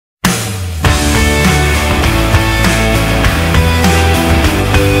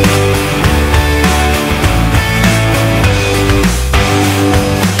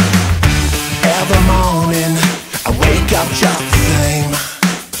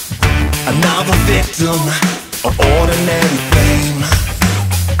another victim of ordinary fame.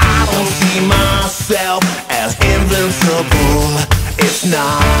 I don't see myself as invincible. It's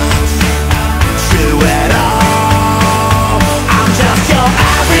not true at all. I'm just your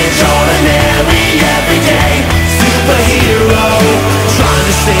average, ordinary, everyday superhero, trying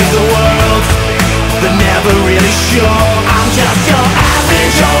to save the world, but never really sure. I'm just your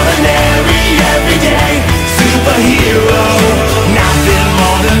average, ordinary, everyday superhero, nothing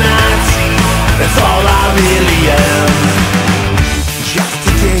more than that. That's all I really am. Just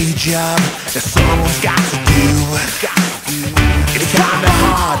a day job that someone's got to do. It's kinda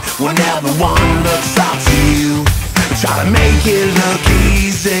hard when everyone looks up to you. Try to make it look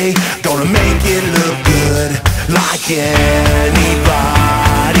easy, gonna make it look good, like anybody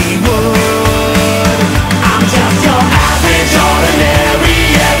would. I'm just your average,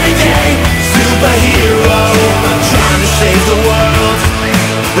 ordinary, everyday superhero, trying to save the world,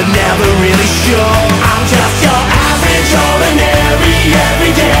 but never really sure. I'm just your average, ordinary,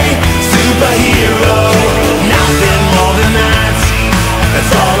 everyday superhero, nothing more than that.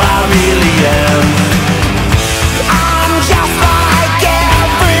 That's all I really am. I'm just like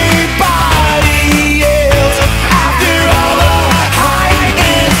everybody else. After all the hype,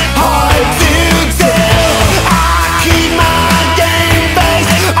 it's hard to tell. I keep my game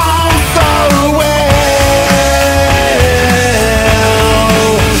face on so well,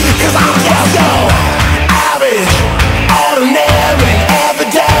 'cause I'm just your average, ordinary,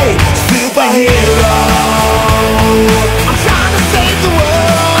 everyday superhero. I'm trying to save the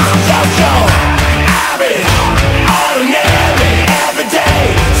world. I'm just your average, ordinary, everyday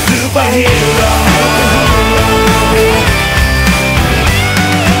superhero.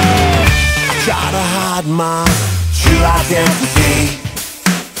 I try to hide my true identity,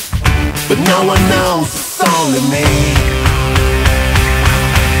 but no one knows it's only me.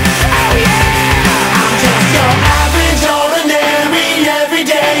 Oh yeah! I'm just your average, ordinary,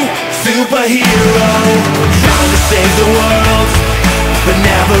 everyday superhero, trying to save the world, but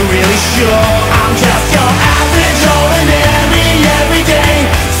never really sure. I'm just your